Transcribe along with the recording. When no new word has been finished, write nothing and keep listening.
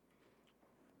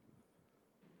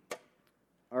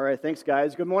right, thanks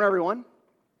guys. Good morning, everyone.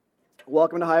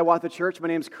 Welcome to Hiawatha Church. My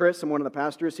name's Chris. I'm one of the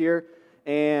pastors here,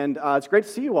 and it's great to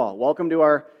see you all. Welcome to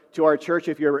our church.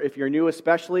 If you're new,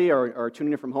 especially, or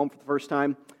tuning in from home for the first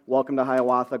time, welcome to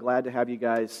Hiawatha. Glad to have you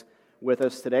guys with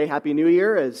us today. Happy New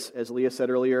Year, as Leah said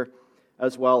earlier,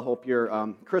 as well. Hope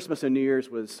your Christmas and New Year's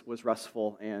was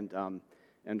restful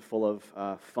and full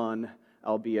of fun,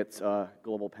 albeit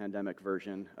global pandemic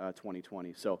version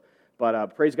 2020.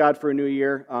 But praise God for a new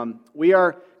year. We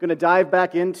are going to dive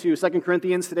back into 2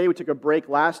 Corinthians today. We took a break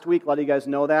last week. A lot of you guys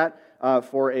know that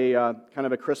for a kind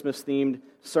of a Christmas-themed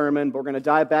sermon. But we're going to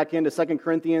dive back into 2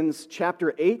 Corinthians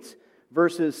chapter 8,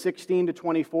 verses 16 to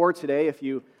 24 today. If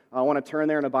you want to turn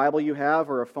there in a Bible you have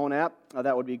or a phone app,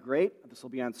 that would be great. This will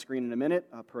be on screen in a minute,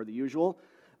 per the usual.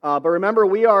 But remember,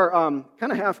 we are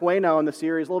kind of halfway now in the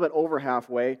series, a little bit over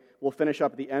halfway. We'll finish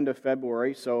up at the end of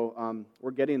February, so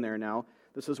we're getting there now.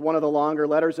 This is one of the longer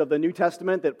letters of the New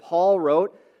Testament that Paul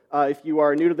wrote. If you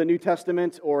are new to the New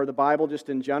Testament or the Bible just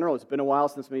in general, it's been a while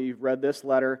since maybe you've read this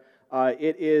letter.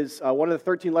 It is one of the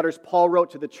 13 letters Paul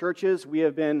wrote to the churches. We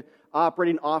have been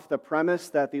operating off the premise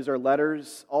that these are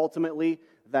letters, ultimately,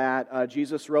 that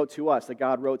Jesus wrote to us, that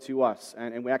God wrote to us.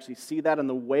 And we actually see that in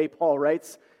the way Paul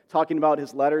writes, talking about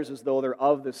his letters as though they're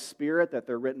of the Spirit, that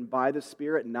they're written by the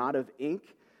Spirit, not of ink.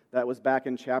 That was back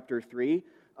in chapter 3.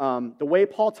 The way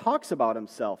Paul talks about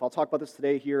himself, I'll talk about this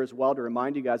today here as well to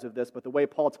remind you guys of this, but the way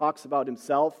Paul talks about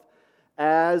himself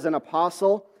as an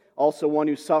apostle, also one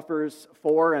who suffers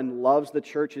for and loves the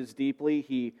churches deeply,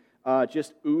 he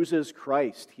just oozes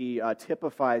Christ. He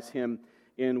typifies him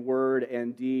in word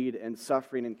and deed and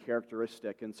suffering and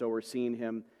characteristic, and so we're seeing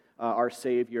him, our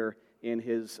Savior, in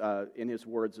his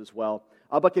words as well.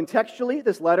 But contextually,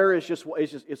 this letter is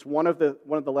it's one of the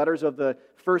letters of the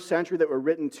first century that were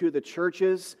written to the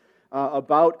churches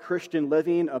about Christian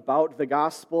living, about the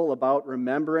gospel, about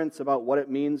remembrance, about what it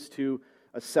means to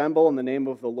assemble in the name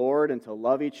of the Lord and to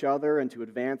love each other and to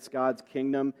advance God's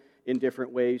kingdom in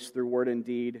different ways through word and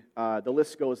deed. The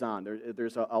list goes on.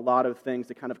 There's a lot of things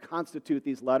that kind of constitute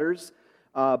these letters,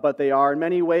 but they are in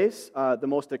many ways the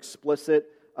most explicit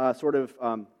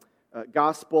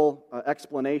gospel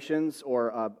explanations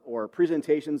or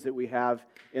presentations that we have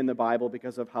in the Bible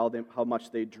because of how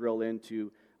much they drill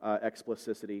into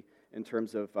explicitity in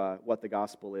terms of what the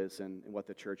gospel is and what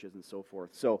the church is and so forth.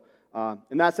 So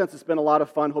in that sense, it's been a lot of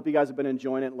fun. Hope you guys have been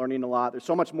enjoying it and learning a lot. There's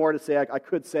so much more to say I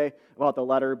could say about the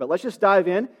letter, but let's just dive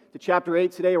in to chapter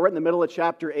 8 today. We're in the middle of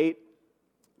chapter 8.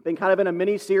 Been kind of in a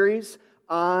mini-series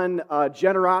on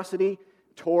generosity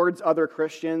towards other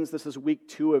Christians. This is week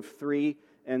 2 of 3.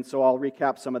 And so I'll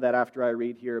recap some of that after I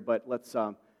read here, but let's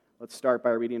start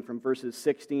by reading from verses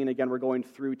 16. Again, we're going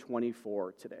through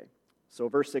 24 today. So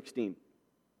verse 16.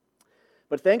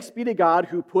 But thanks be to God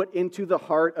who put into the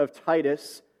heart of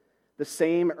Titus the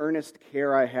same earnest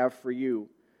care I have for you.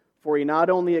 For he not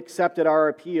only accepted our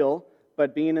appeal,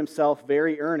 but being himself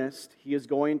very earnest, he is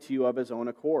going to you of his own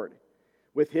accord.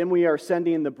 With him we are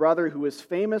sending the brother who is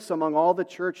famous among all the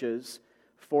churches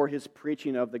for his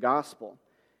preaching of the gospel.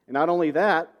 And not only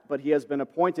that, but he has been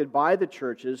appointed by the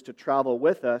churches to travel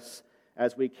with us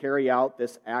as we carry out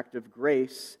this act of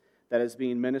grace that is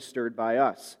being ministered by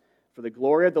us, for the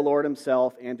glory of the Lord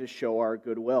himself and to show our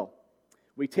goodwill.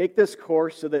 We take this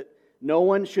course so that no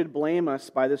one should blame us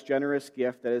by this generous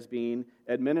gift that is being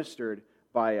administered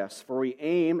by us, for we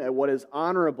aim at what is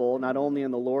honorable not only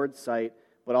in the Lord's sight,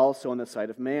 but also in the sight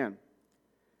of man.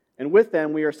 And with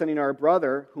them we are sending our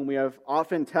brother, whom we have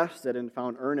often tested and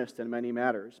found earnest in many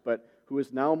matters, but who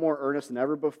is now more earnest than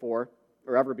ever before,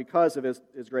 or ever because of his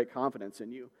great confidence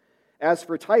in you. As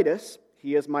for Titus,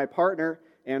 he is my partner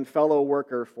and fellow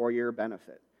worker for your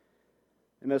benefit.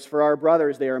 And as for our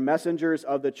brothers, they are messengers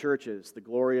of the churches, the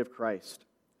glory of Christ.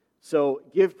 So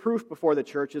give proof before the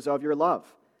churches of your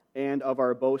love and of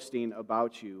our boasting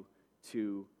about you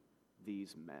to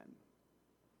these men.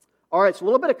 All right, so a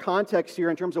little bit of context here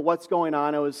in terms of what's going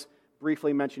on. I was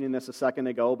briefly mentioning this a second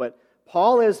ago, but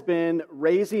Paul has been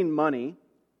raising money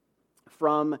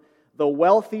from the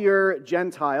wealthier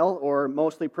Gentile, or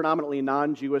mostly predominantly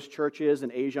non-Jewish churches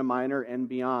in Asia Minor and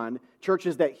beyond,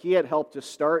 churches that he had helped to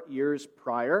start years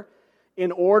prior,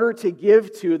 in order to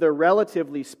give to the,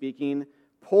 relatively speaking,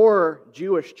 poor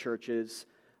Jewish churches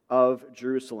of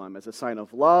Jerusalem as a sign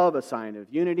of love, a sign of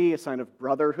unity, a sign of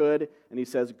brotherhood, and he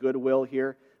says goodwill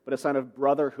here, but a sign of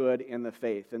brotherhood in the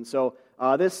faith. And so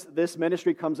this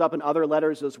ministry comes up in other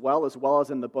letters as well as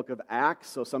in the book of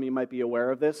Acts, so some of you might be aware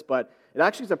of this, but it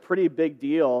actually is a pretty big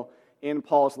deal in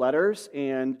Paul's letters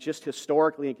and just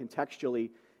historically and contextually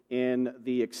in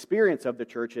the experience of the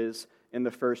churches in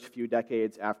the first few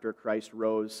decades after Christ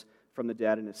rose from the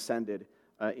dead and ascended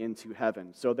into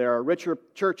heaven. So there are richer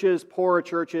churches, poorer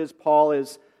churches. Paul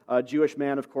is a Jewish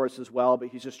man, of course, as well, but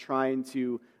he's just trying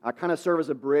to kind of serve as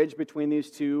a bridge between these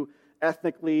two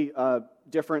ethnically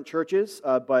different churches,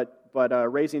 but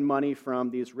raising money from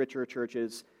these richer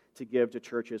churches to give to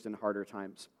churches in harder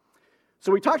times.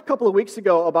 So we talked a couple of weeks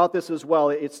ago about this as well.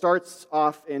 It starts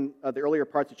off in the earlier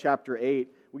parts of chapter 8.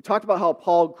 We talked about how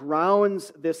Paul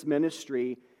grounds this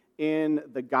ministry in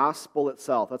the gospel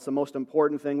itself. That's the most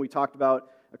important thing we talked about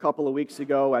a couple of weeks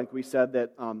ago. And we said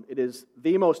that it is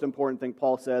the most important thing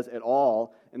Paul says at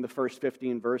all in the first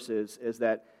 15 verses, is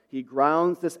that he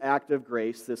grounds this act of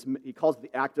grace, he calls it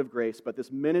the act of grace, but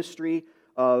this ministry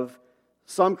of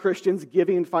some Christians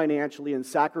giving financially and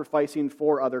sacrificing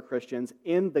for other Christians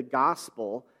in the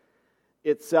gospel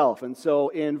itself. And so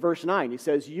in verse 9, he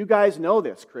says, "You guys know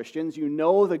this, Christians. You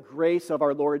know the grace of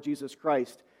our Lord Jesus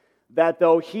Christ, that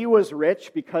though he was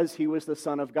rich because he was the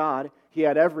Son of God, he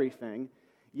had everything,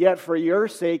 yet for your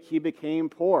sake he became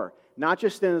poor, not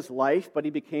just in his life, but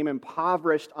he became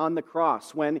impoverished on the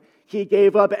cross when he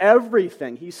gave up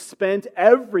everything. He spent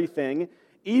everything,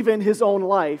 even his own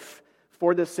life,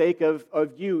 for the sake of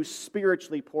you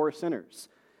spiritually poor sinners."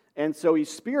 And so he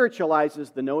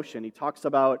spiritualizes the notion. He talks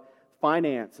about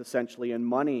finance, essentially, and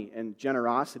money and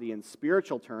generosity in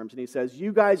spiritual terms. And he says,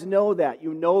 you guys know that.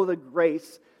 You know the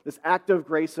grace, this act of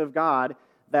grace of God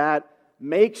that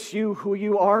makes you who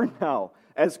you are now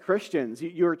as Christians.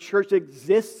 Your church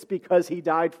exists because he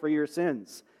died for your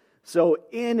sins. So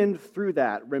in and through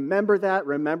that,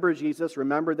 remember Jesus,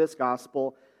 remember this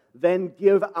gospel, then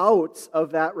give out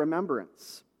of that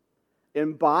remembrance.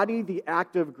 Embody the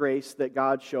act of grace that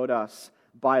God showed us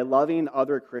by loving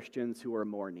other Christians who are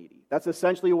more needy. That's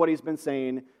essentially what he's been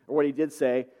saying, or what he did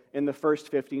say in the first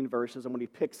 15 verses, and what he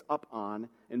picks up on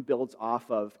and builds off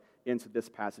of into this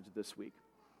passage this week.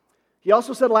 He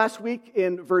also said last week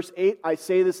in verse 8, "I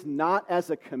say this not as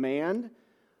a command,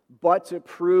 but to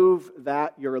prove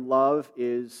that your love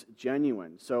is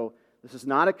genuine." So this is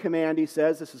not a command, he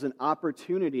says. This is an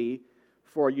opportunity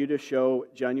for you to show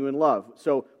genuine love.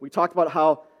 So we talked about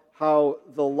how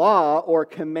the law or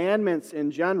commandments in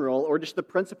general, or just the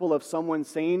principle of someone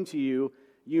saying to you,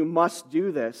 you must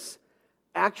do this,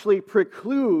 actually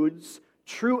precludes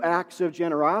true acts of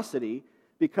generosity,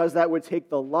 because that would take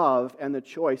the love and the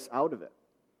choice out of it.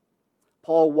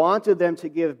 Paul wanted them to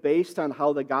give based on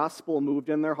how the gospel moved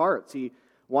in their hearts. He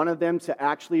wanted them to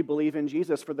actually believe in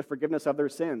Jesus for the forgiveness of their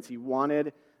sins. He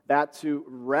wanted that to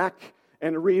wreck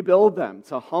and rebuild them,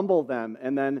 to humble them,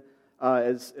 and then,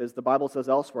 as the Bible says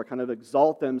elsewhere, kind of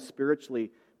exalt them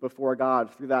spiritually before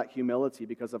God through that humility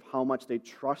because of how much they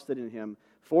trusted in him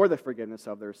for the forgiveness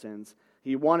of their sins.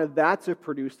 He wanted that to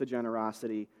produce the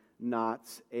generosity,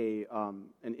 not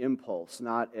an impulse,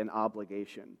 not an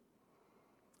obligation.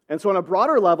 And so on a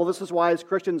broader level, this is why as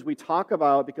Christians we talk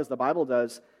about, because the Bible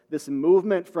does, this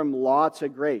movement from law to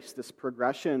grace, this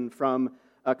progression from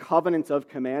a covenant of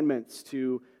commandments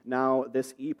to now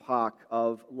this epoch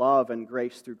of love and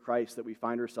grace through Christ that we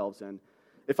find ourselves in.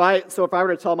 If I were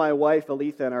to tell my wife,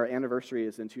 Aletha, and our anniversary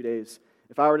is in 2 days,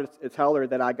 if I were to tell her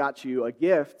that I got you a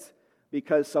gift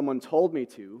because someone told me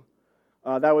to,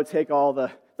 that would take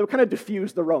that would kind of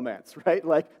diffuse the romance, right?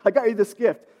 Like, I got you this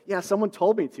gift. Yeah, someone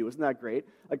told me to. Isn't that great?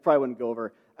 I probably wouldn't go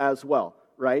over as well,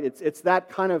 right? It's that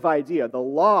kind of idea. The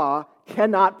law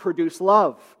cannot produce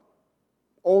love.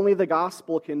 Only the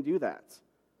gospel can do that.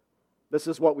 This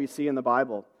is what we see in the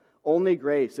Bible. Only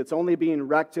grace. It's only being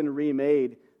wrecked and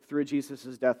remade through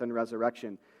Jesus' death and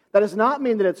resurrection. That does not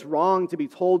mean that it's wrong to be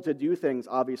told to do things,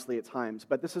 obviously, at times,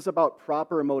 but this is about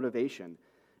proper motivation.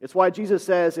 It's why Jesus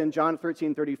says in John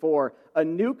 13:34, "A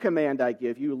new command I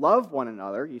give you, love one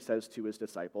another," he says to his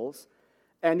disciples,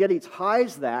 and yet he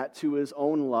ties that to his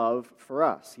own love for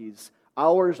us. He's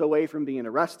hours away from being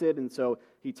arrested, and so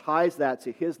he ties that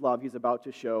to his love he's about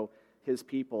to show his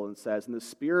people and says, in the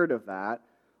spirit of that,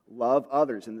 love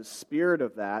others. In the spirit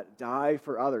of that, die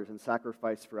for others and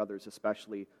sacrifice for others,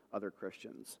 especially other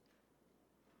Christians.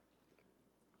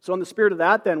 So in the spirit of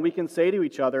that, then, we can say to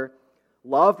each other,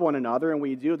 love one another, and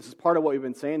we do. This is part of what we've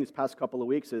been saying these past couple of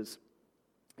weeks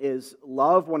is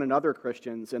love one another,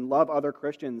 Christians, and love other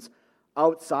Christians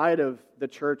outside of the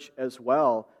church as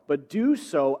well, but do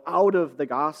so out of the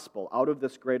gospel, out of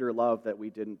this greater love that we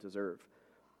didn't deserve.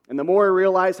 And the more we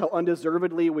realize how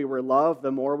undeservedly we were loved,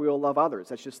 the more we will love others.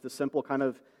 That's just the simple kind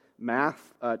of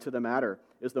math to the matter,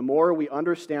 is the more we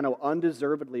understand how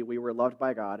undeservedly we were loved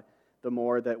by God, the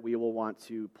more that we will want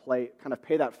to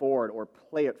pay that forward or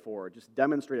play it forward, just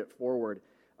demonstrate it forward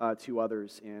to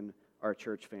others in our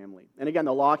church family. And again,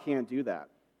 the law can't do that.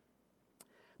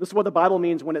 This is what the Bible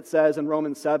means when it says in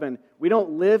Romans 7, we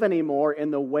don't live anymore in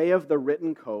the way of the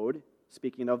written code,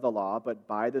 speaking of the law, but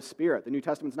by the Spirit. The New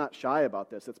Testament's not shy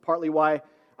about this. It's partly why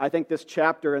I think this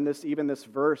chapter and even this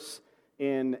verse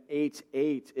in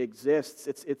 8:8 exists.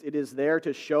 It is there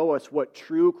to show us what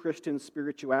true Christian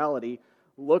spirituality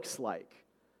looks like.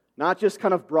 Not just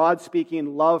kind of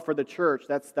broad-speaking love for the church,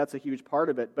 that's a huge part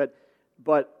of it,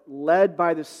 but led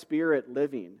by the Spirit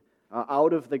living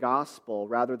out of the gospel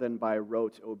rather than by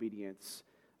rote obedience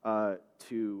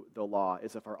to the law,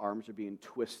 as if our arms are being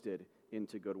twisted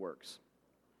into good works.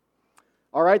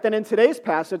 All right, then in today's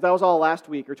passage, that was all last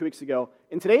week or 2 weeks ago.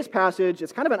 In today's passage,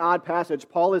 it's kind of an odd passage.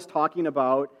 Paul is talking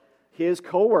about his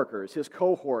co-workers, his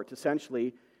cohort,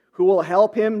 essentially, who will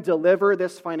help him deliver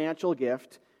this financial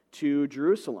gift to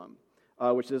Jerusalem,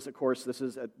 which is, of course,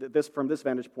 this from this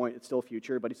vantage point, it's still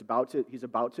future, but he's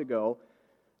about to go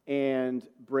and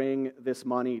bring this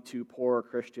money to poor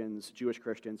Christians, Jewish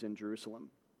Christians in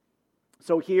Jerusalem.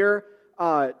 So here,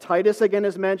 Titus again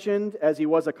is mentioned, as he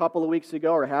was a couple of weeks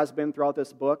ago, or has been throughout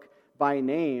this book, by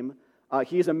name.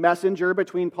 He's a messenger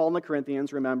between Paul and the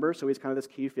Corinthians, remember, so he's kind of this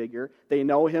key figure. They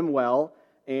know him well,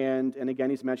 and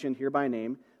again, he's mentioned here by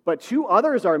name. But two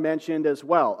others are mentioned as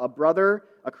well, a brother,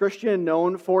 a Christian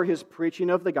known for his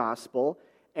preaching of the gospel,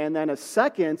 and then a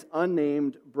second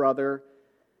unnamed brother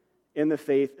in the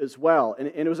faith as well. And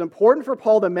it was important for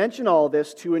Paul to mention all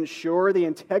this to ensure the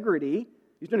integrity.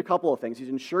 He's doing a couple of things. He's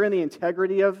ensuring the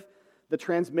integrity of the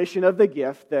transmission of the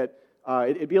gift, that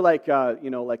it'd be like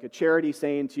a charity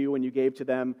saying to you when you gave to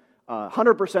them,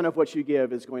 100% of what you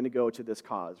give is going to go to this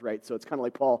cause, right? So it's kind of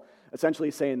like Paul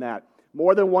essentially saying that.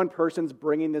 More than one person's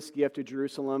bringing this gift to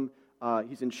Jerusalem.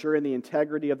 He's ensuring the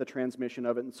integrity of the transmission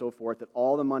of it and so forth, that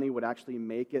all the money would actually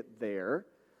make it there.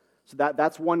 So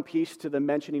that's one piece to the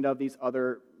mentioning of these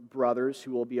other brothers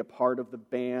who will be a part of the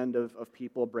band of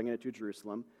people bringing it to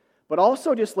Jerusalem. But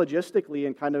also just logistically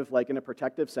and kind of like in a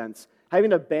protective sense,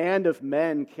 having a band of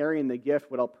men carrying the gift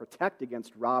would help protect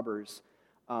against robbers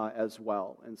as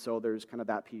well. And so there's kind of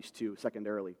that piece too,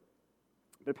 secondarily.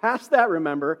 But past that,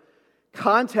 remember,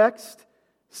 context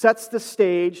sets the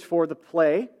stage for the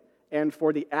play and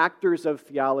for the actors of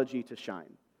theology to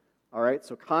shine. All right,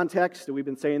 so context, we've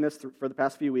been saying this for the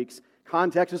past few weeks,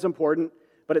 context is important,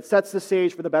 but it sets the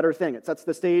stage for the better thing. It sets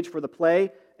the stage for the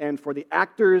play and for the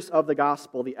actors of the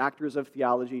gospel, the actors of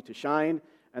theology to shine,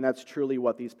 and that's truly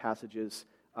what these passages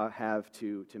have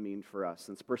to mean for us.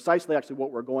 And it's precisely actually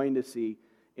what we're going to see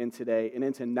in today and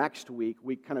into next week,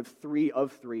 week kind of 3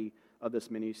 of 3 of this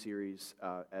mini-series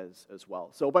as well.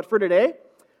 So, but for today,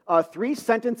 3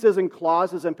 sentences and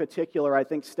clauses in particular I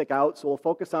think stick out, so we'll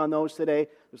focus on those today.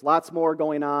 There's lots more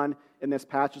going on in this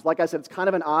passage. Like I said, it's kind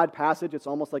of an odd passage. It's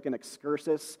almost like an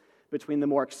excursus between the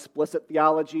more explicit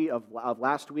theology of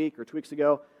last week or 2 weeks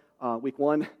ago, week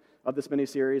 1 of this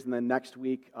mini-series, and then next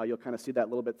week, you'll kind of see that a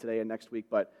little bit today and next week,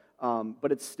 but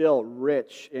it's still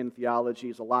rich in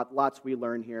theology. There's lots we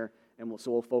learn here, and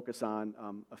so we'll focus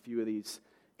on a few of these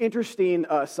interesting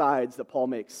sides that Paul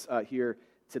makes here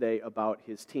today about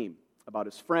his team, about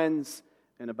his friends,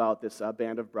 and about this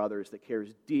band of brothers that cares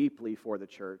deeply for the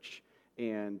church,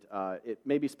 and it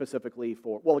may be specifically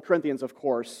for, well, the Corinthians, of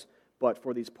course, but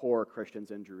for these poor Christians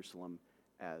in Jerusalem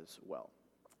as well.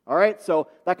 All right, so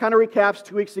that kind of recaps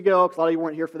 2 weeks ago, because a lot of you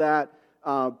weren't here for that,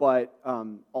 but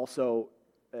also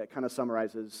kind of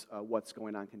summarizes what's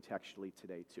going on contextually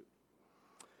today, too.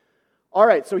 All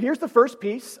right, so here's the first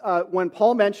piece. When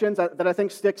Paul mentions that I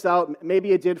think sticks out,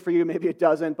 maybe it did for you, maybe it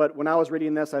doesn't, but when I was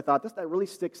reading this, I thought, that really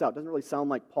sticks out. It doesn't really sound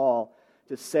like Paul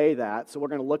to say that, so we're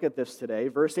going to look at this today.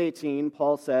 Verse 18,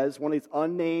 Paul says, one of these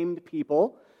unnamed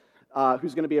people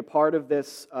who's going to be a part of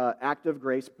this act of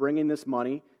grace, bringing this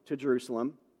money to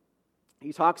Jerusalem.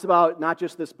 He talks about not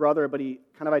just this brother, but he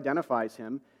kind of identifies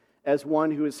him as one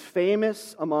who is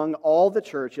famous among all the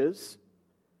churches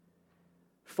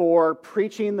for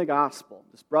preaching the gospel.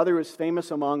 This brother is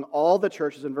famous among all the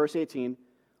churches, in verse 18,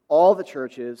 all the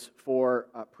churches for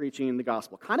preaching the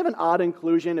gospel. Kind of an odd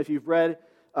inclusion. If you've read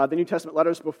the New Testament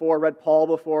letters before, read Paul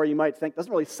before, you might think,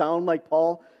 doesn't really sound like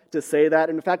Paul to say that.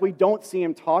 And in fact, we don't see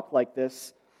him talk like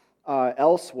this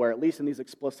elsewhere, at least in these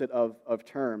explicit of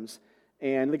terms.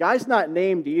 And the guy's not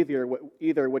named either,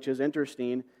 which is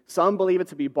interesting. Some believe it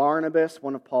to be Barnabas,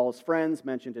 one of Paul's friends,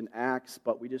 mentioned in Acts,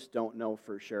 but we just don't know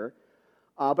for sure.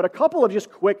 But a couple of just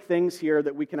quick things here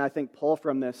that we can, I think, pull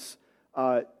from this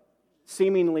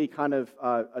seemingly kind of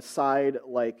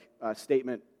aside-like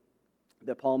statement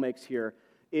that Paul makes here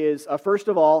is, first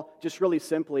of all, just really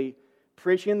simply,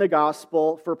 preaching the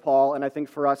gospel for Paul, and I think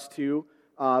for us too,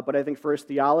 but I think for his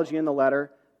theology in the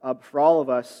letter, for all of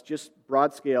us, just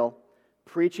broad scale,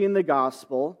 preaching the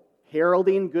gospel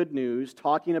heralding good news,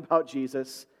 talking about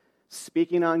Jesus,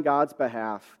 speaking on God's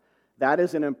behalf, that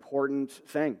is an important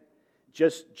thing,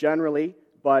 just generally,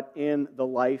 but in the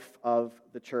life of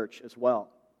the church as well.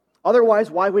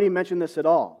 Otherwise, why would he mention this at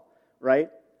all, right?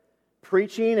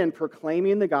 Preaching and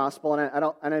proclaiming the gospel,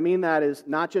 and I mean that is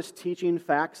not just teaching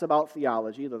facts about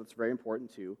theology, though that's very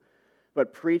important too,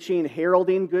 but preaching,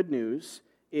 heralding good news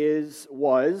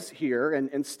was here,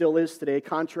 and still is today,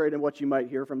 contrary to what you might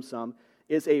hear from some,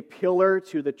 is a pillar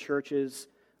to the church's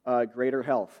greater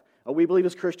health. We believe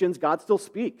as Christians, God still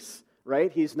speaks,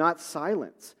 right? He's not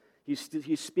silent.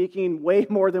 He's speaking way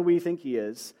more than we think he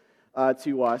is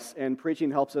to us, and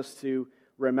preaching helps us to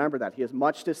remember that. He has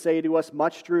much to say to us,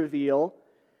 much to reveal,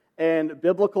 and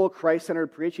biblical Christ-centered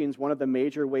preaching is one of the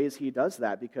major ways he does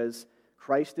that, because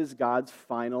Christ is God's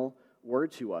final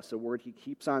word to us, a word he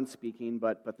keeps on speaking,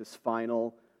 but this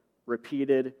final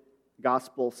repeated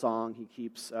gospel song he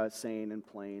keeps saying and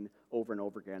playing over and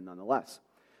over again nonetheless.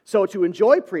 So to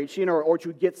enjoy preaching or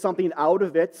to get something out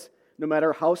of it, no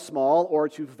matter how small, or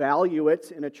to value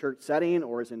it in a church setting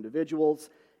or as individuals,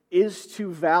 is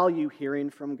to value hearing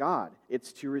from God.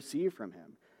 It's to receive from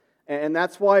him. And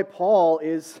that's why Paul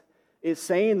is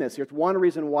saying this here. It's one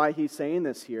reason why he's saying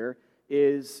this here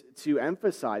is to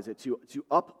emphasize it, to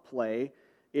upplay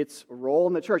its role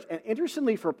in the church. And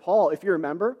interestingly for Paul, if you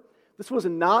remember, this was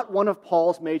not one of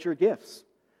Paul's major gifts.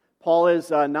 Paul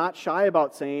is not shy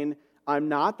about saying, I'm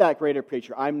not that great a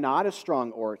preacher. I'm not a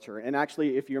strong orator. And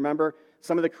actually, if you remember,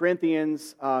 some of the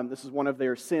Corinthians, this is one of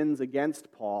their sins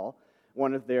against Paul,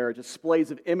 one of their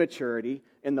displays of immaturity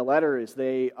in the letter is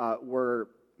they were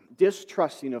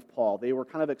distrusting of Paul. They were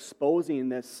kind of exposing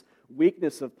this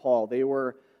weakness of Paul. They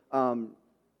were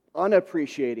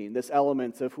unappreciating this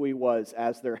element of who he was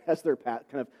as their kind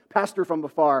of pastor from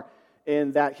afar,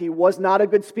 in that he was not a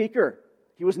good speaker.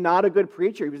 He was not a good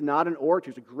preacher. He was not an orator.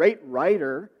 He was a great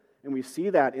writer, and we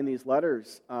see that in these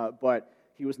letters, but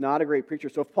he was not a great preacher.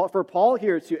 So for Paul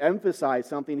here to emphasize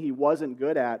something he wasn't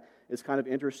good at is kind of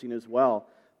interesting as well.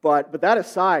 But that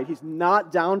aside, he's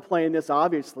not downplaying this,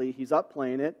 obviously. He's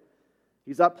upplaying it.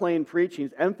 He's upplaying preaching.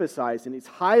 He's emphasizing. He's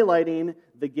highlighting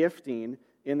the gifting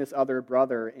in this other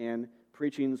brother and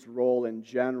preaching's role in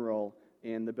general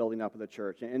in the building up of the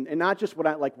church. And not just what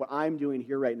I'm doing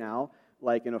here right now,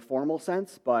 like in a formal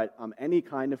sense, but any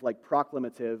kind of like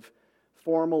proclamative,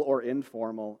 formal or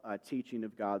informal teaching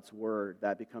of God's word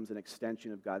that becomes an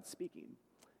extension of God's speaking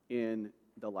in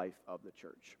the life of the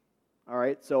church. All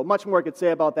right, so much more I could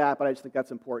say about that, but I just think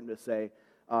that's important to say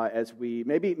as we,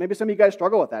 maybe some of you guys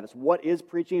struggle with that. It's what is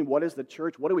preaching? What is the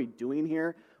church? What are we doing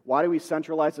here? Why do we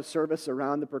centralize the service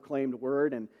around the proclaimed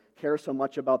word and care so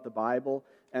much about the Bible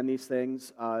and these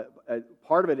things?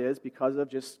 Part of it is because of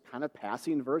just kind of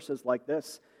passing verses like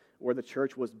this, where the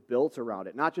church was built around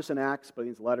it. Not just in Acts, but in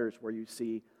these letters where you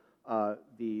see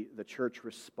the church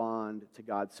respond to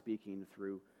God speaking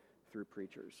through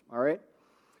preachers. All right?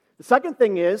 The second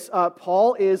thing is,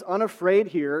 Paul is unafraid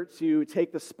here to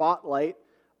take the spotlight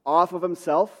off of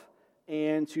himself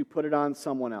and to put it on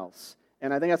someone else.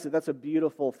 And I think that's a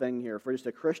beautiful thing here. For just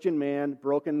a Christian man,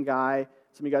 broken guy,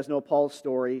 some of you guys know Paul's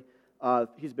story.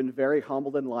 He's been very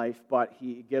humbled in life, but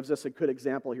he gives us a good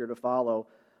example here to follow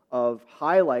of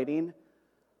highlighting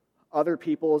other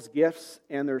people's gifts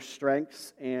and their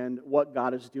strengths and what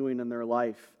God is doing in their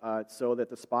life so that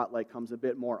the spotlight comes a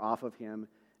bit more off of him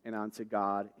and onto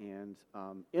God and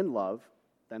in love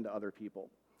than to other people.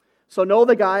 So no,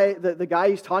 the guy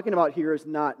he's talking about here is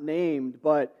not named,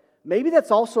 but maybe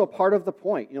that's also a part of the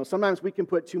point. You know, sometimes we can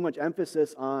put too much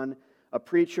emphasis on a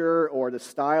preacher or the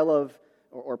style of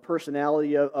or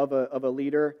personality of a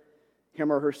leader,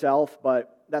 him or herself,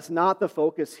 but that's not the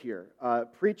focus here.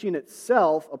 Preaching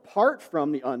itself, apart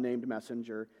from the unnamed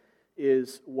messenger,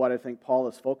 is what I think Paul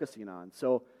is focusing on.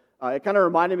 So it kind of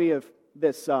reminded me of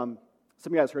this, some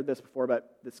of you guys heard this before,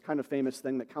 but this kind of famous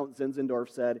thing that Count Zinzendorf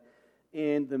said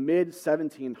in the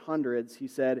mid-1700s. He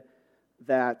said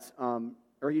that,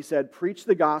 he said, preach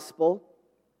the gospel,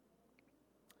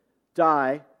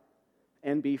 die,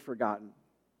 and be forgotten.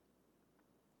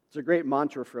 It's a great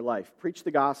mantra for life. Preach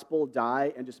the gospel,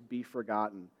 die, and just be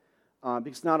forgotten. Because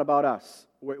it's not about us.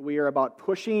 We are about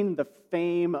pushing the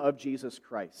fame of Jesus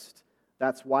Christ.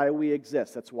 That's why we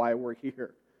exist. That's why we're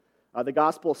here. The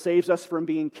gospel saves us from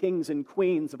being kings and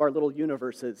queens of our little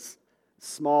universes,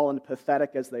 small and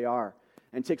pathetic as they are,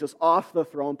 and takes us off the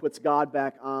throne, puts God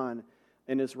back on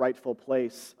in his rightful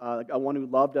place, a one who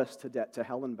loved us to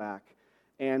hell and back.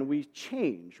 And we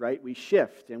change, right? We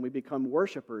shift, and we become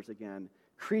worshipers again.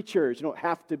 Creatures, you don't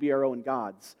have to be our own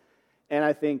gods. And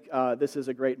I think this is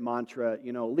a great mantra,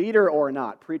 leader or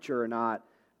not, preacher or not,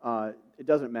 it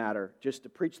doesn't matter. Just to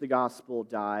preach the gospel,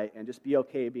 die, and just be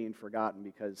okay being forgotten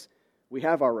because we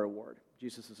have our reward.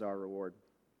 Jesus is our reward.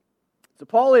 So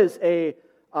Paul is a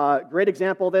great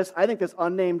example of this. I think this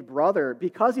unnamed brother,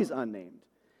 because he's unnamed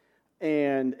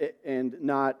and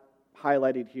not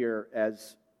highlighted here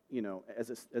as, as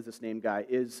this named guy,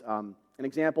 is an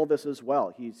example of this as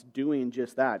well. He's doing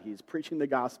just that. He's preaching the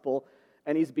gospel,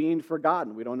 and he's being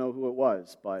forgotten. We don't know who it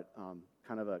was, but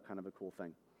kind of a cool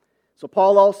thing. So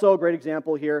Paul also, a great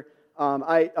example here.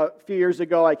 A few years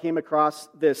ago, I came across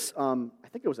this, I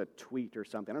think it was a tweet or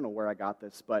something. I don't know where I got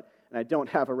this, and I don't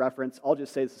have a reference. I'll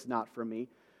just say this is not from me.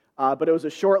 But it was a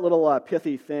short little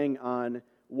pithy thing on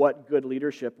what good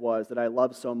leadership was that I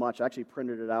love so much. I actually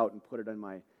printed it out and put it on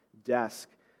my desk.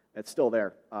 It's still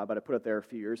there, but I put it there a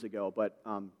few years ago. But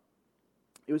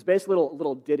it was basically a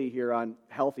little ditty here on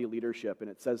healthy leadership, and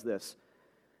it says this: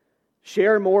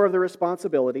 share more of the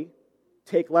responsibility,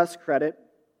 take less credit,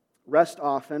 rest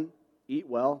often, eat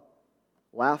well,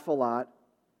 laugh a lot,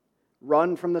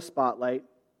 run from the spotlight,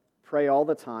 pray all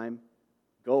the time,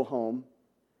 go home,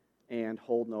 and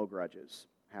hold no grudges.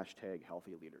 Hashtag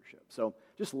healthy leadership. So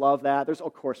just love that. There's,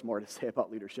 of course, more to say about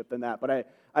leadership than that, but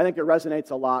I think it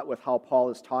resonates a lot with how Paul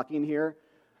is talking here.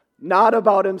 Not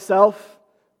about himself,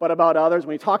 but about others.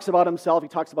 When he talks about himself, he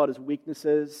talks about his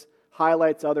weaknesses,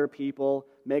 highlights other people,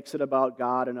 makes it about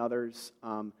God and others,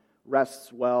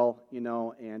 rests well,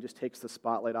 and just takes the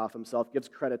spotlight off himself, gives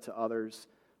credit to others,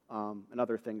 and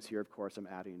other things here, of course, I'm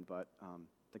adding, but I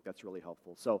think that's really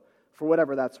helpful. So for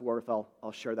whatever that's worth,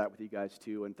 I'll share that with you guys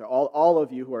too, and for all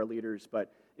of you who are leaders,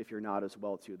 but if you're not as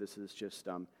well too, this is just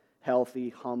healthy,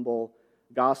 humble,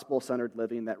 gospel-centered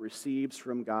living that receives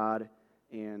from God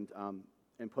and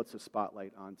puts a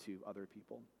spotlight onto other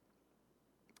people.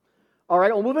 All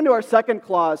right, we'll move into our second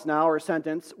clause now, or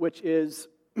sentence, which is,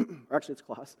 or actually it's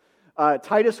clause.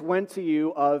 Titus went to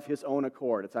you of his own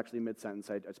accord. It's actually mid-sentence,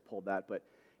 I just pulled that, but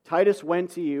Titus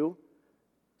went to you.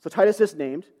 So Titus is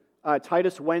named.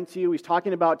 Titus went to you. He's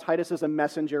talking about Titus as a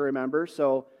messenger, remember?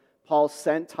 So Paul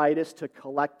sent Titus to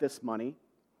collect this money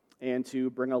and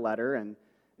to bring a letter and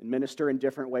minister in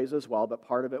different ways as well. But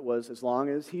part of it was as long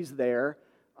as he's there,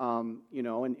 and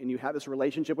you have this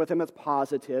relationship with him that's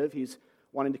positive, he's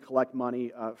wanting to collect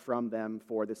money from them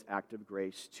for this act of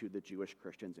grace to the Jewish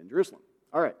Christians in Jerusalem.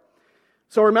 All right.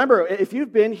 So remember, if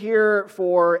you've been here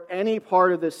for any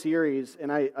part of this series,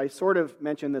 and I sort of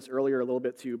mentioned this earlier a little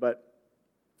bit too, but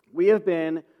we have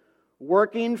been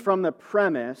working from the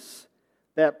premise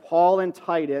that Paul and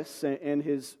Titus and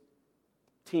his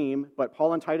team, but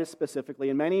Paul and Titus specifically,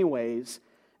 in many ways,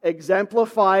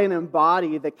 exemplify and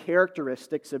embody the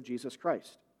characteristics of Jesus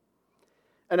Christ.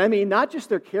 And I mean, not just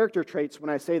their character traits when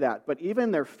I say that, but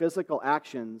even their physical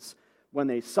actions when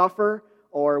they suffer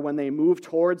or when they move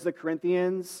towards the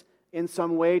Corinthians in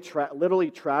some way,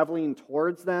 literally traveling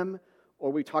towards them,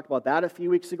 or we talked about that a few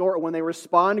weeks ago, or when they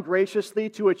respond graciously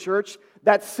to a church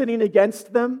that's sinning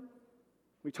against them.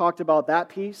 We talked about that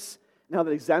piece, and how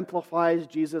that exemplifies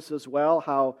Jesus as well,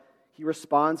 how he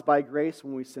responds by grace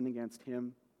when we sin against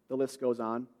him. The list goes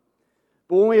on.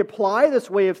 But when we apply this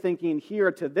way of thinking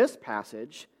here to this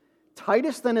passage,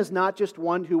 Titus then is not just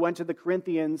one who went to the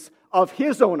Corinthians of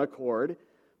his own accord,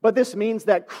 but this means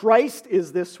that Christ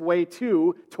is this way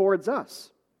too towards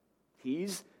us.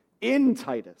 He's in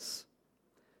Titus.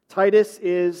 Titus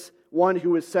is one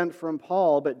who is sent from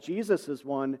Paul, but Jesus is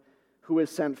one who is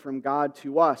sent from God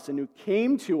to us and who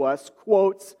came to us,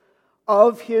 quotes,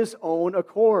 of his own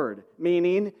accord,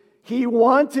 meaning he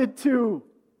wanted to.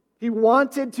 He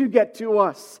wanted to get to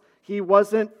us. He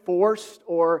wasn't forced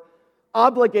or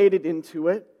obligated into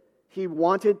it. He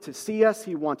wanted to see us.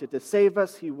 He wanted to save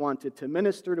us. He wanted to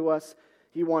minister to us.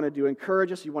 He wanted to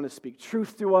encourage us. He wanted to speak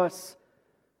truth to us.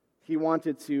 He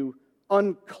wanted to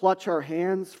unclutch our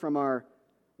hands from our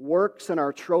works and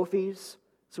our trophies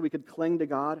so we could cling to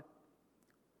God.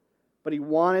 But he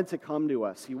wanted to come to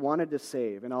us. He wanted to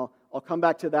save. And I'll come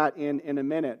back to that in a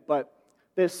minute. But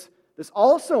this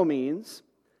also means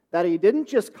that he didn't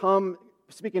just come,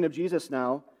 speaking of Jesus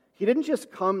now, he didn't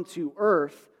just come to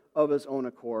earth of his own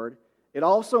accord. It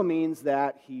also means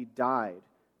that he died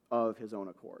of his own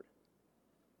accord.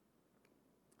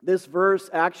 This verse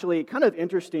actually, kind of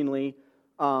interestingly,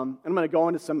 I'm going to go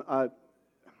into some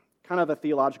kind of a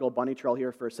theological bunny trail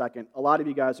here for a second. A lot of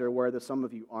you guys are aware of this, some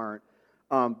of you aren't.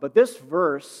 But this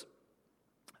verse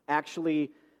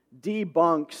actually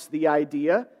debunks the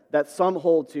idea that some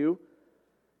hold to,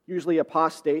 usually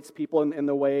apostates, people in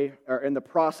the way or in the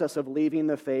process of leaving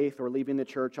the faith or leaving the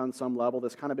church on some level.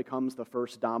 This kind of becomes the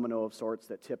first domino of sorts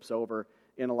that tips over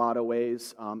in a lot of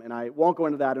ways. And I won't go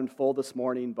into that in full this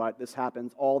morning, but this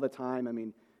happens all the time. I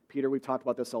mean, Peter, we've talked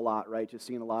about this a lot, right? Just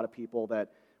seeing a lot of people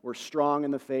that were strong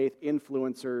in the faith,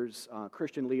 influencers,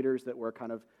 Christian leaders that were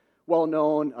kind of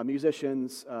well-known,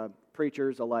 musicians,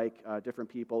 preachers alike, different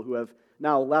people who have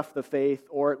now left the faith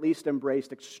or at least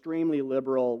embraced extremely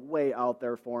liberal, way out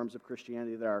there forms of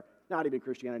Christianity that are not even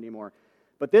Christianity anymore.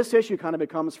 But this issue kind of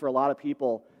becomes, for a lot of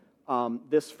people,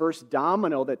 this first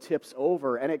domino that tips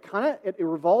over, and it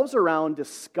revolves around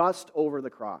disgust over the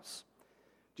cross.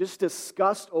 Just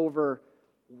disgust over,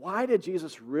 why did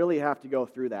Jesus really have to go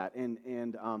through that? And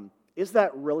is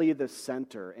that really the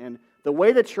center? And the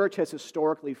way the church has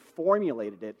historically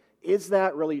formulated it, is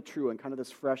that really true? And kind of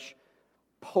this fresh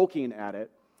poking at it.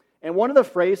 And one of the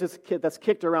phrases that's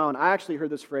kicked around, I actually heard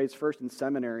this phrase first in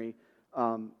seminary.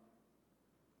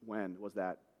 When was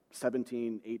that?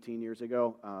 17, 18 years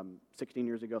ago, 16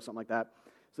 years ago, something like that.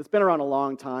 So it's been around a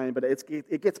long time, but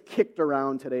it gets kicked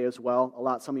around today as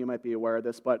well. Some of you might be aware of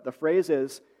this, but the phrase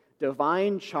is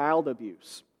divine child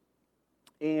abuse.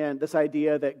 And this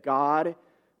idea that God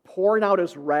pouring out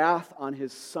his wrath on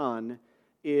his son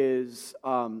is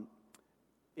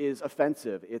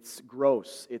offensive. It's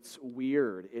gross. It's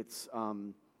weird.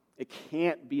 It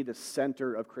can't be the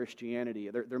center of Christianity.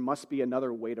 There must be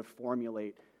another way to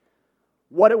formulate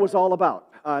what it was all about.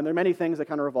 And there are many things that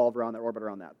kind of revolve around that, orbit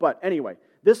around that. But anyway,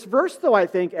 this verse, though, I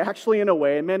think, actually in a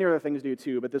way, and many other things do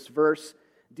too, but this verse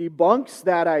debunks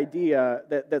that idea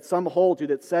that some hold to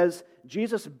that says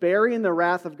Jesus bearing the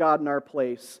wrath of God in our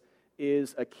place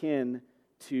is akin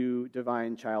to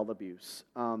divine child abuse.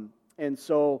 And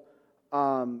so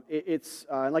it's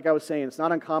like I was saying, it's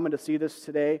not uncommon to see this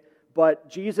today,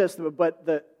 but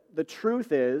the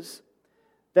truth is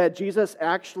that Jesus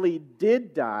actually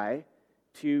did die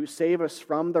to save us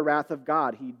from the wrath of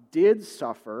God. He did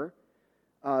suffer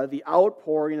the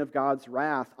outpouring of God's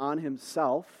wrath on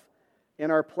himself in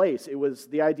our place. It was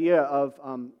the idea of,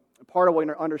 part of what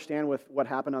we understand with what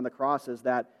happened on the cross is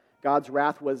that God's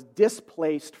wrath was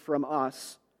displaced from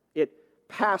us. It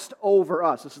passed over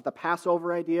us. This is the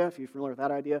Passover idea, if you're familiar with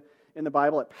that idea in the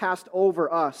Bible. It passed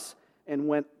over us and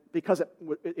went, because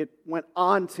it went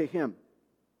on to him.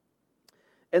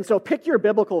 And so pick your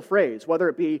biblical phrase, whether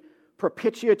it be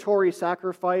propitiatory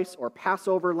sacrifice or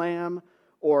Passover lamb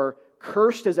or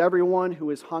cursed is everyone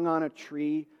who is hung on a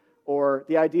tree, or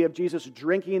the idea of Jesus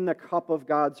drinking the cup of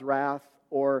God's wrath,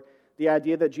 or the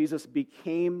idea that Jesus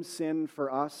became sin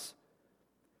for us.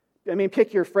 I mean,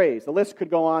 pick your phrase. The list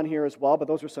could go on here as well, but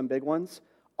those are some big ones.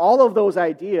 All of those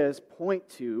ideas point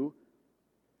to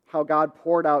how God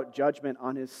poured out judgment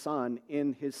on his son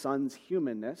in his son's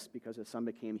humanness, because his son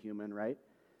became human, right?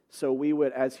 So we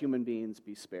would, as human beings,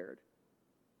 be spared.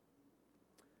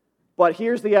 But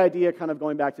here's the idea, kind of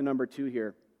going back to number 2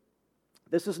 here.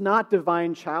 This is not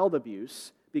divine child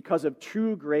abuse because of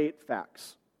two great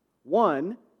facts.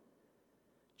 One,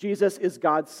 Jesus is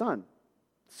God's son,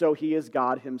 so he is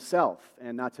God himself,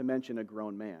 and not to mention a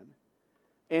grown man.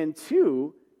 And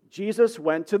 2, Jesus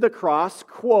went to the cross,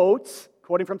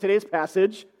 quoting from today's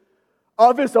passage,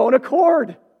 of his own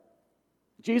accord.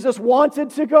 Jesus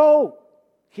wanted to go.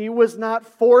 He was not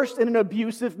forced in an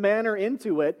abusive manner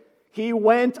into it. He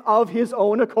went of his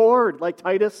own accord, like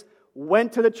Titus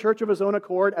went to the church of his own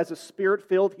accord as a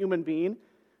spirit-filled human being.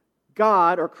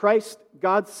 God, or Christ,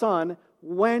 God's Son,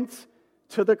 went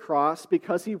to the cross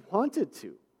because he wanted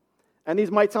to. And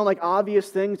these might sound like obvious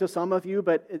things to some of you,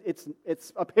 but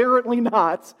it's apparently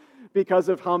not, because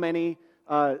of how many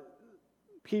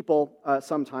people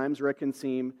sometimes, or it can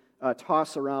seem,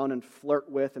 toss around and flirt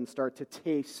with and start to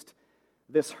taste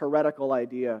this heretical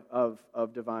idea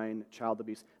of divine child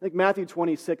abuse. I think Matthew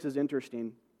 26 is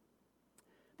interesting.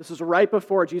 This is right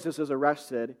before Jesus is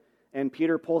arrested, and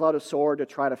Peter pulls out a sword to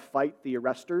try to fight the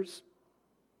arresters.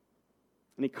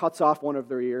 And he cuts off one of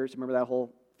their ears. Remember that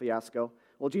whole fiasco?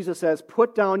 Well, Jesus says,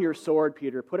 "Put down your sword,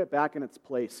 Peter. Put it back in its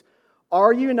place.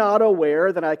 Are you not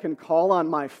aware that I can call on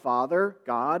my Father,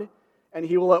 God, and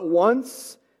he will at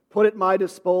once put at my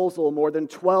disposal more than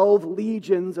 12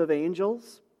 legions of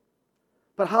angels?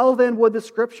 But how then would the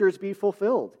Scriptures be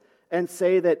fulfilled and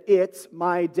say that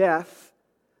my death,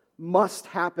 must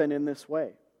happen in this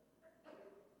way?"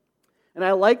 And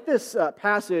I like this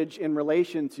passage in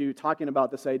relation to talking about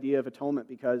this idea of atonement,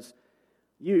 because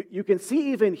you can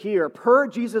see even here, per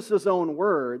Jesus' own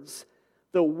words,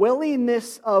 the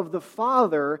willingness of the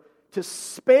Father to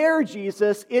spare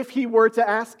Jesus if he were to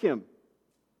ask him.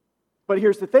 But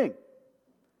here's the thing.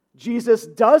 Jesus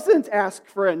doesn't ask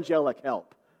for angelic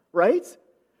help, right?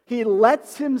 He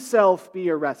lets himself be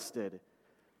arrested,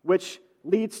 which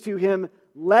leads to him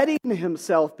letting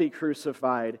himself be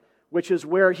crucified, which is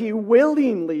where he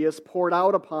willingly is poured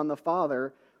out upon the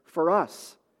Father for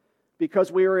us.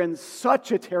 because we were in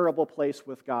such a terrible place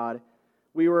with God.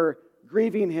 We were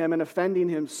grieving Him and offending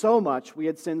Him so much. We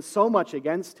had sinned so much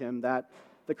against Him that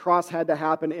the cross had to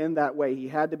happen in that way. He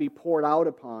had to be poured out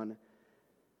upon.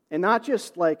 And not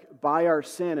just like by our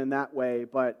sin in that way,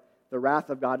 but the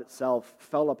wrath of God itself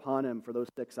fell upon Him for those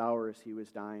 6 hours He was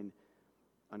dying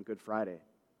on Good Friday.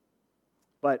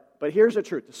 But here's the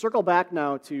truth. To circle back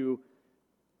now to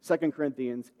 2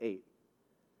 Corinthians 8.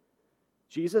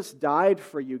 Jesus died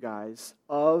for you guys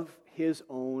of His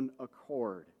own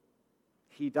accord.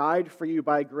 He died for you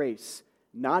by grace,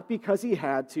 not because He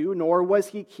had to, nor was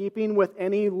He keeping with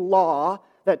any law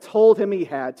that told Him He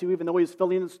had to, even though He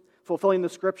was fulfilling the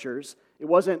Scriptures. It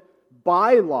wasn't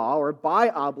by law or by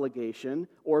obligation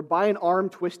or by an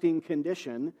arm-twisting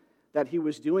condition that He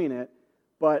was doing it,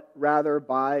 but rather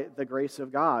by the grace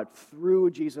of God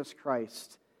through Jesus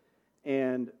Christ.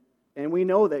 And we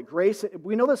know that grace,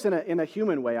 we know this in a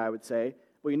human way, I would say.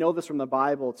 We know this from the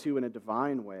Bible, too, in a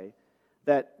divine way,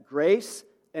 that grace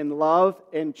and love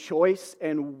and choice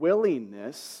and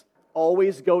willingness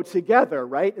always go together,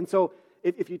 right? And so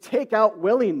if you take out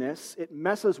willingness, it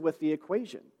messes with the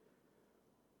equation.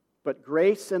 But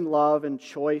grace and love and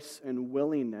choice and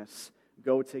willingness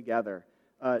go together.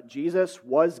 Jesus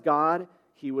was God.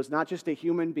 He was not just a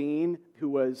human being who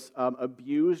was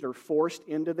abused or forced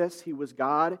into this. He was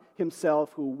God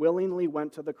Himself who willingly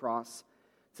went to the cross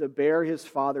to bear His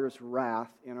Father's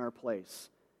wrath in our place.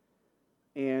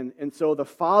 And so the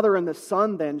Father and the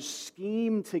Son then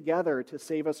scheme together to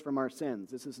save us from our sins.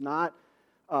 This is not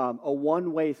a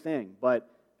one-way thing, but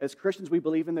as Christians we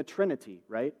believe in the Trinity,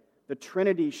 right? The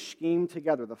Trinity scheme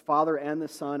together, the Father and the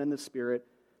Son and the Spirit,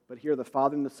 but here the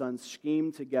Father and the Son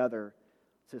scheme together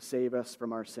to save us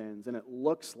from our sins. And it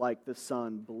looks like the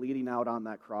Son bleeding out on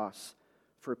that cross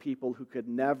for people who could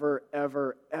never,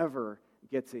 ever, ever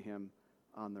get to Him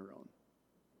on their own.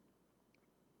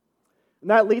 And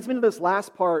that leads me to this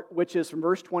last part, which is from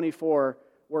verse 24,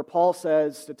 where Paul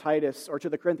says to Titus, or to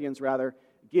the Corinthians rather,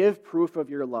 give proof of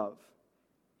your love.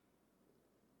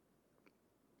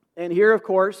 And here, of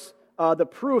course, the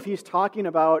proof he's talking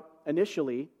about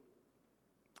initially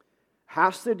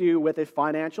has to do with a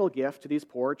financial gift to these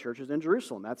poor churches in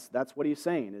Jerusalem. That's what he's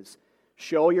saying, is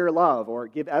show your love or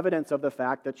give evidence of the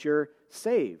fact that you're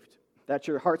saved, that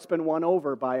your heart's been won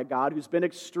over by a God who's been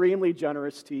extremely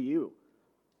generous to you.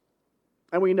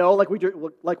 And we know, like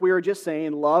we were just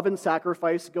saying, love and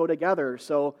sacrifice go together.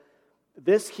 So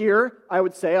this here, I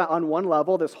would say, on one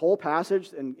level, this whole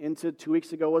passage, and into 2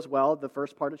 weeks ago as well, the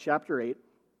first part of chapter 8,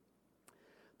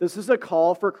 this is a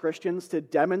call for Christians to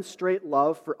demonstrate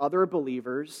love for other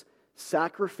believers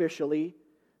sacrificially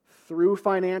through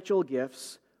financial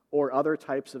gifts or other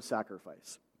types of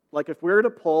sacrifice. Like if we were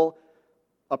to pull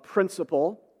a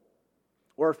principle,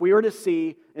 or if we were to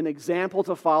see an example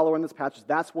to follow in this passage,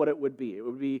 that's what it would be. It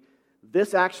would be,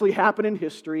 this actually happened in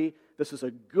history. This is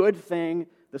a good thing.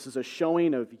 This is a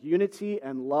showing of unity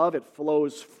and love. It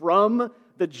flows from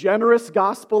the generous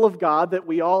gospel of God that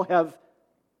we all have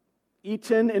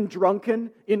eaten and drunken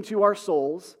into our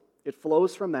souls. It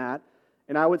flows from that.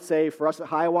 And I would say for us at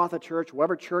Hiawatha Church,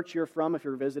 whatever church you're from, if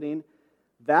you're visiting,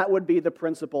 that would be the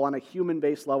principle on a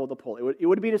human-based level to pull. It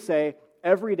would be to say,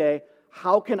 every day,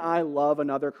 how can I love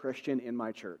another Christian in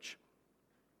my church?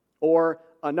 Or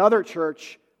another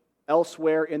church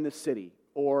elsewhere in the city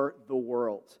or the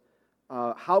world?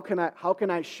 How can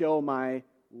I show my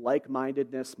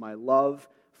like-mindedness, my love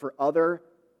for other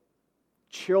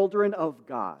children of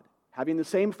God, having the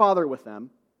same Father with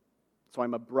them, so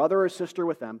I'm a brother or sister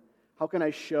with them? How can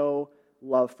I show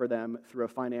love for them through a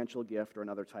financial gift or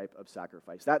another type of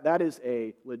sacrifice? That is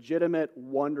a legitimate,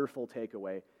 wonderful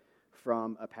takeaway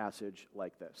from a passage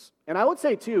like this. And I would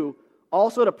say, too,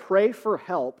 also to pray for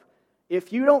help.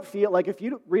 If you don't feel, like if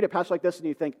you read a passage like this and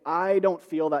you think, I don't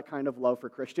feel that kind of love for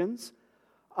Christians,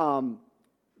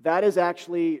 that is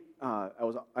actually, I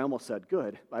almost said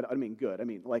good, but I don't mean good. I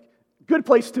mean like good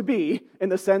place to be in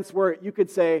the sense where you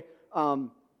could say,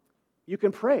 you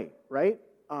can pray, right?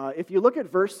 If you look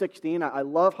at verse 16, I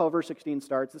love how verse 16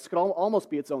 starts. This could almost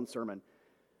be its own sermon.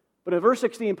 But in verse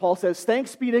 16, Paul says,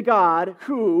 thanks be to God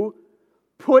who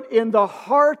put in the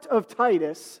heart of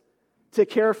Titus to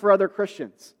care for other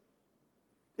Christians.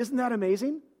 Isn't that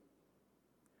amazing?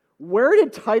 Where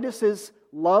did Titus's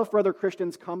love for other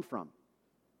Christians come from?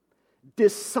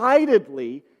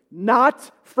 Decidedly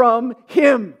not from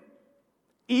him,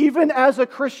 even as a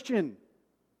Christian.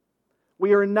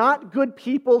 We are not good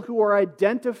people who are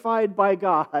identified by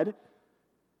God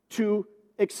to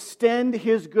extend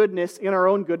His goodness in our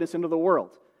own goodness into the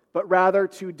world, but rather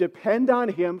to depend on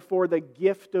Him for the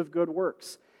gift of good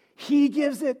works. He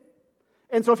gives it,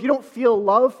 And so if you don't feel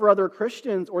love for other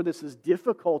Christians, or this is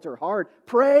difficult or hard,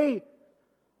 pray.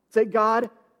 Say, God,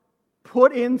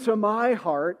 put into my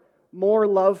heart more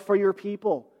love for your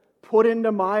people. Put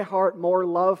into my heart more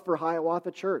love for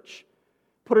Hiawatha Church.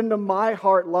 Put into my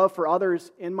heart love for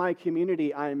others in my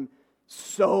community I'm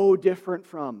so different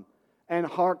from and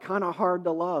kind of hard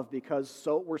to love because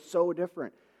we're so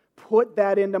different. Put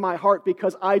that into my heart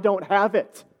because I don't have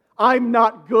it. I'm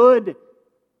not good.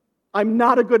 I'm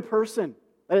not a good person.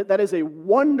 That is a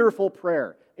wonderful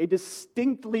prayer, a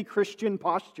distinctly Christian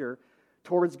posture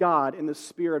towards God in the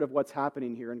spirit of what's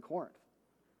happening here in Corinth.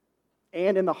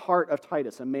 And in the heart of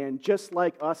Titus, a man just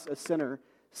like us, a sinner,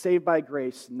 saved by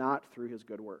grace, not through his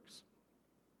good works.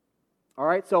 All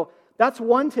right, so that's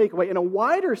one takeaway. In a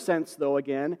wider sense, though,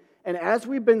 again, and as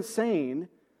we've been saying,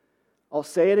 I'll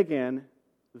say it again,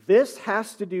 this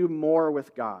has to do more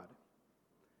with God.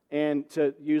 And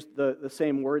to use the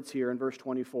same words here in verse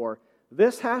 24,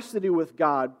 this has to do with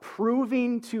God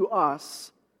proving to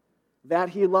us that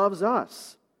He loves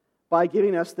us by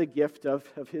giving us the gift of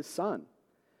His Son.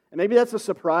 And maybe that's a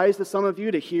surprise to some of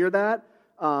you to hear that.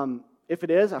 If it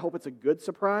is, I hope it's a good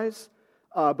surprise.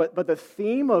 But the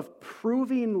theme of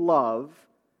proving love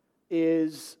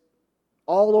is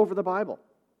all over the Bible.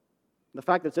 The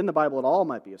fact that it's in the Bible at all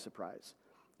might be a surprise.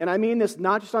 And I mean this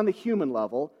not just on the human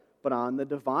level, but on the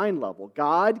divine level.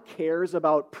 God cares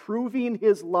about proving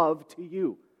His love to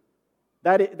you.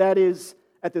 That is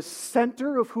at the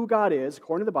center of who God is,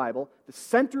 according to the Bible, the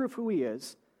center of who He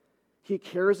is. He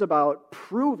cares about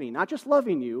proving, not just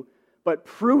loving you, but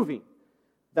proving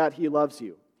that He loves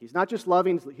you. He's not just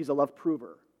loving, He's a love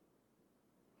prover.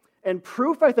 And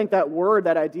proof, I think that word,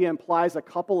 that idea implies a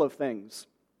couple of things.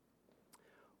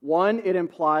 One, it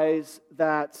implies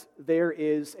that there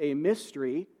is a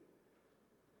mystery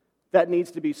that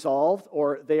needs to be solved,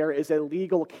 or there is a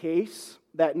legal case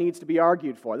that needs to be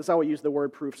argued for. This is how we use the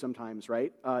word proof sometimes,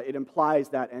 right? It implies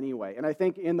that anyway. And I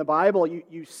think in the Bible,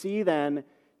 you see then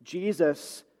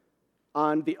Jesus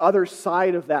on the other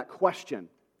side of that question,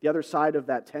 the other side of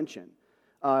that tension.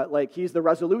 Like He's the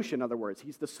resolution, in other words.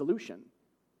 He's the solution.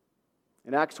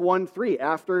 In Acts 1:3,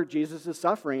 after Jesus'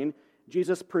 suffering,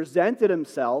 Jesus presented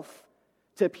Himself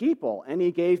to people, and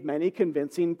He gave many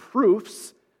convincing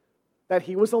proofs that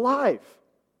He was alive.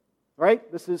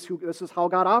 Right? This is how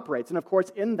God operates. And of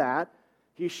course, in that,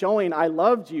 He's showing, I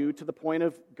loved you to the point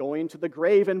of going to the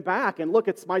grave and back. And look,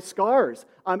 it's my scars.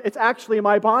 It's actually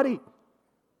my body.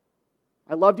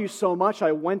 I loved you so much,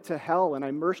 I went to hell and I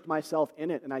immersed myself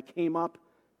in it, and I came up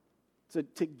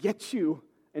to get you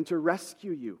and to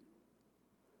rescue you.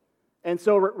 And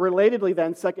so relatedly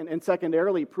then,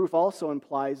 secondarily, proof also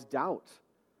implies doubt.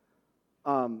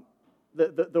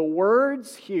 The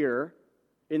words here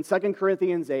in 2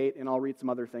 Corinthians 8, and I'll read some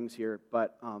other things here,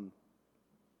 but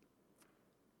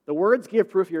the words give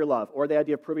proof of your love, or the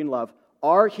idea of proving love,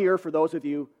 are here for those of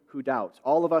you who doubt.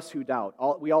 All of us who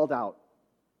doubt. We all doubt.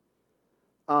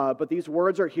 But these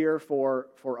words are here for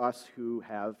us who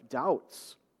have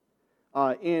doubts.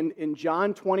 In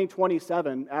John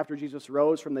 20:27, after Jesus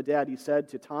rose from the dead, He said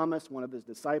to Thomas, one of His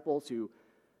disciples, who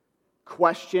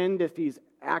questioned if He's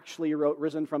actually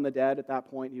risen from the dead. At that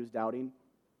point, he was doubting.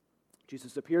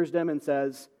 Jesus appears to him and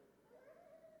says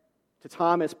to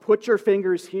Thomas, put your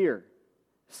fingers here,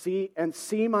 see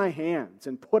my hands,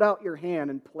 and put out your hand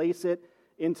and place it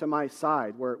into my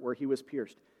side where he was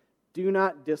pierced. Do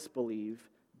not disbelieve,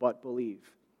 but believe.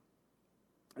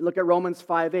 And look at Romans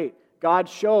 5:8. God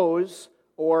shows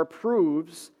or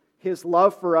proves His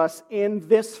love for us in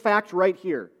this fact right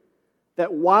here,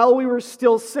 that while we were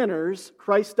still sinners,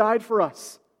 Christ died for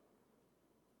us.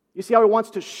 You see how He wants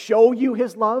to show you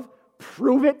His love?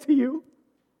 Prove it to you.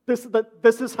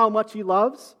 This is how much He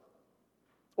loves.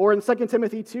 Or in 2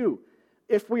 Timothy 2,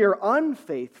 if we are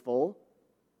unfaithful,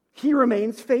 He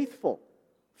remains faithful,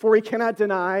 for He cannot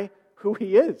deny who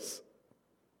He is.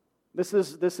 This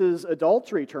is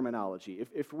adultery terminology.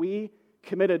 If we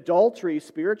commit adultery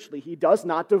spiritually, He does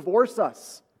not divorce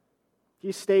us.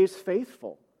 He stays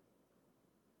faithful.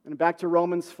 And back to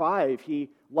Romans 5, He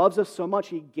loves us so much,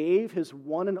 He gave His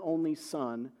one and only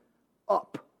Son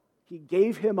up. He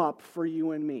gave Him up for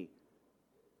you and me.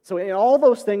 So in all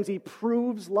those things, He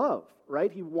proves love, right?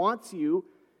 He wants you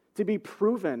to be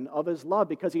proven of His love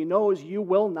because He knows you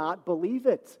will not believe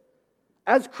it.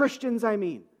 As Christians, I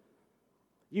mean.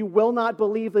 You will not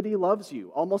believe that He loves you.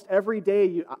 Almost every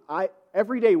day,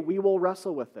 every day we will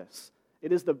wrestle with this.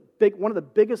 It is one of the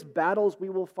biggest battles we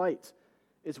will fight,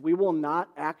 is we will not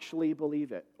actually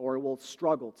believe it, or we'll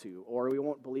struggle to, or we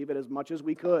won't believe it as much as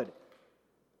we could.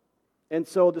 And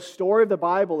so the story of the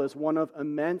Bible is one of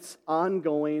immense,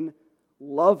 ongoing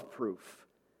love proof.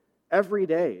 every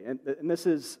day. And this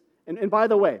is, and by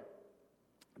the way,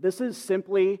 this is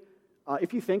simply,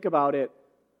 if you think about it,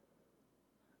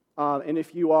 and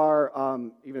if you are,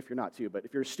 even if you're not too, but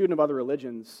if you're a student of other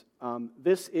religions,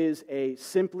 this is a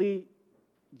simply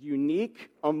unique,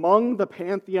 among the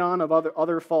pantheon of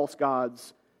other false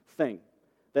gods thing,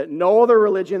 that no other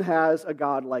religion has a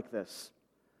God like this.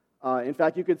 In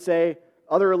fact, you could say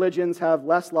other religions have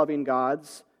less loving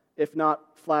gods, if not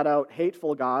flat out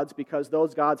hateful gods, because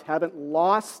those gods haven't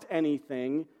lost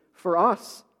anything for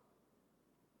us.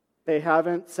 They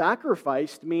haven't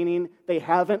sacrificed, meaning they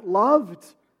haven't loved.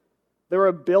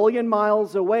 They're 1 billion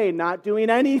miles away, not doing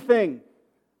anything,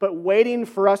 but waiting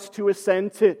for us to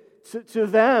ascend to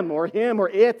them or him or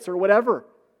it or whatever.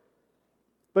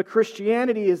 But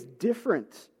Christianity is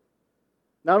different.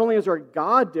 Not only is our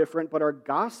God different, but our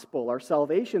gospel, our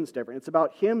salvation is different. It's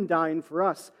about him dying for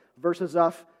us versus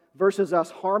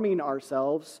us harming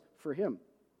ourselves for him.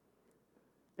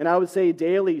 And I would say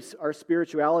daily our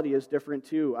spirituality is different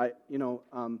too.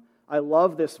 I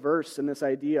love this verse and this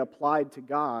idea applied to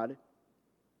God,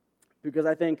 because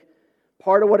I think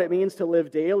part of what it means to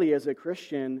live daily as a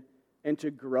Christian and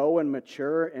to grow and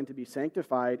mature and to be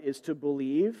sanctified is to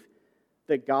believe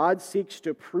that God seeks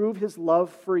to prove his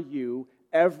love for you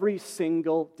every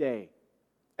single day.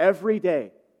 Every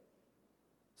day.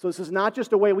 So this is not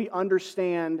just a way we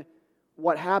understand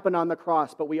what happened on the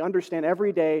cross, but we understand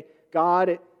every day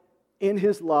God, in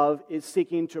his love, is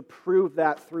seeking to prove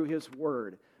that through his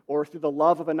word or through the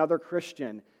love of another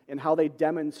Christian and how they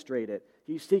demonstrate it.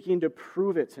 He's seeking to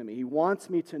prove it to me. He wants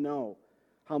me to know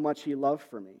how much he loved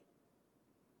for me.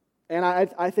 And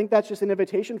I think that's just an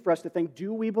invitation for us to think,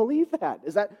 do we believe that?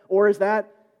 Is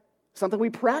that something we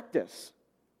practice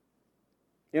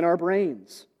in our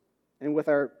brains and with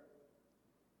our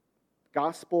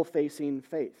gospel-facing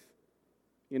faith?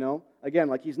 Again,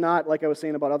 like he's not, like I was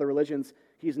saying about other religions,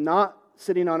 he's not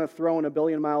sitting on a throne 1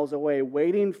 billion miles away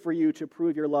waiting for you to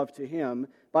prove your love to him.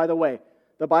 By the way,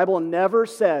 the Bible never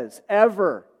says,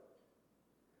 ever,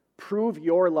 prove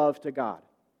your love to God.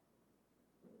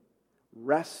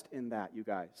 Rest in that, you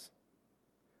guys.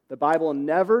 The Bible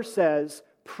never says,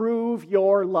 prove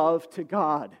your love to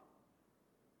God.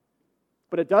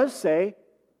 But it does say,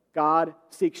 God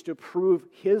seeks to prove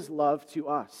his love to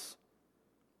us.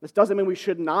 This doesn't mean we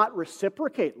should not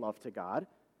reciprocate love to God,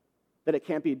 that it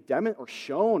can't be demonstrated or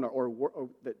shown, or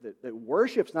that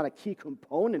worship's not a key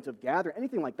component of gathering,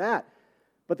 anything like that.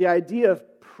 But the idea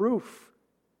of proof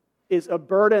is a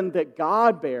burden that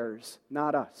God bears,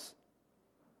 not us.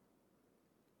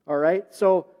 All right?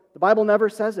 So the Bible never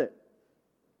says it.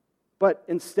 But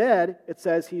instead, it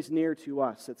says he's near to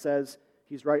us. It says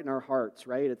he's right in our hearts,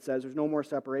 right? It says there's no more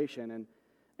separation.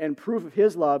 And proof of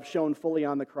his love shown fully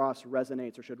on the cross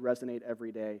resonates, or should resonate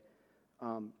every day.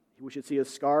 We should see his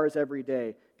scars every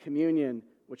day. Communion,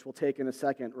 which we'll take in a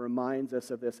second, reminds us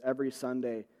of this every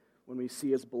Sunday when we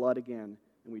see his blood again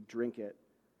and we drink it.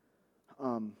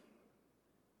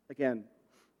 Again,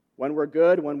 when we're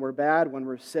good, when we're bad, when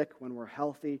we're sick, when we're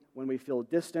healthy, when we feel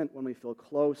distant, when we feel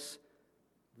close,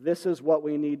 this is what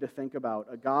we need to think about.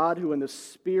 A God who in the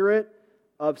spirit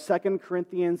of 2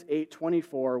 Corinthians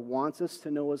 8:24 wants us to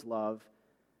know his love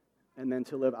and then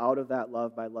to live out of that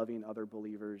love by loving other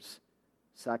believers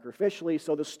sacrificially.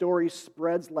 So the story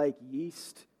spreads like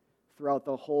yeast throughout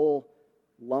the whole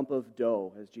lump of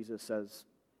dough, as Jesus says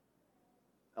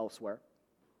elsewhere.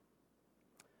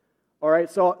 All right,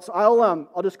 so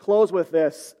I'll just close with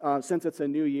this, since it's a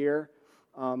new year.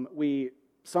 We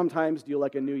sometimes do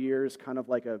like a New Year's kind of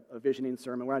like a visioning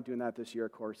sermon. We're not doing that this year,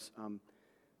 of course,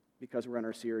 because we're in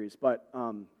our series. But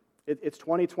it's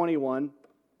 2021.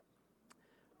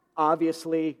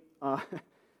 Obviously,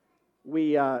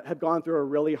 we have gone through a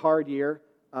really hard year.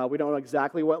 We don't know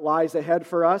exactly what lies ahead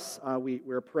for us.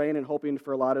 We're praying and hoping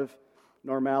for a lot of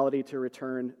normality to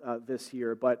return this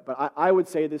year. But I would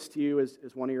say this to you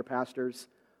as one of your pastors.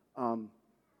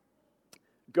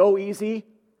 Go easy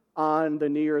on the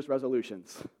New Year's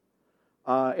resolutions.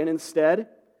 And instead,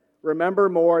 remember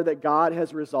more that God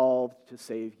has resolved to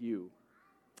save you.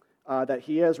 That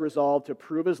he has resolved to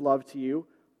prove his love to you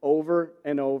over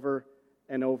and over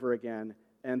and over again.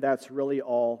 And that's really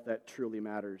all that truly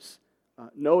matters.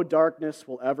 No darkness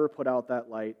will ever put out that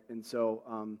light. And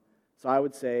so I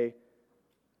would say,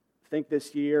 think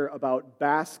this year about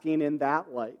basking in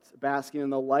that light, basking in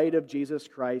the light of Jesus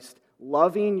Christ,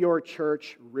 loving your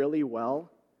church really well,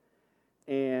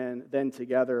 and then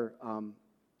together,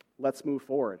 let's move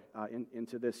forward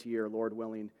into this year, Lord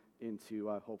willing, into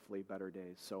hopefully better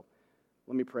days. So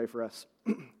let me pray for us.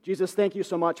 Jesus, thank you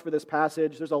so much for this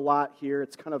passage. There's a lot here.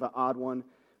 It's kind of an odd one.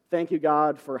 Thank you,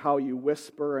 God, for how you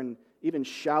whisper and even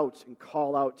shout and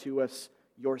call out to us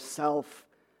yourself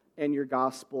and your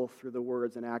gospel through the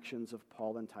words and actions of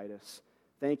Paul and Titus.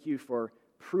 Thank you for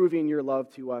proving your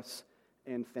love to us,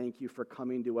 and thank you for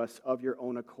coming to us of your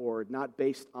own accord, not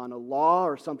based on a law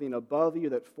or something above you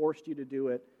that forced you to do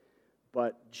it,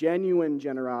 but genuine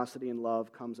generosity and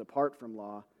love comes apart from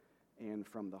law and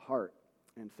from the heart.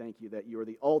 And thank you that you are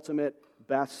the ultimate,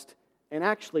 best, and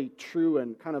actually true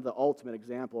and kind of the ultimate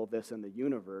example of this in the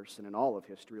universe and in all of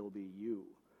history will be you.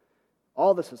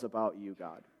 All this is about you,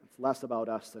 God. It's less about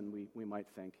us than we might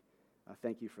think.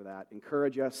 Thank you for that.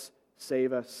 Encourage us,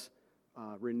 save us,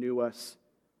 renew us,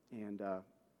 and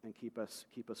keep us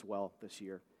well this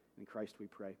year. In Christ we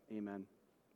pray. Amen.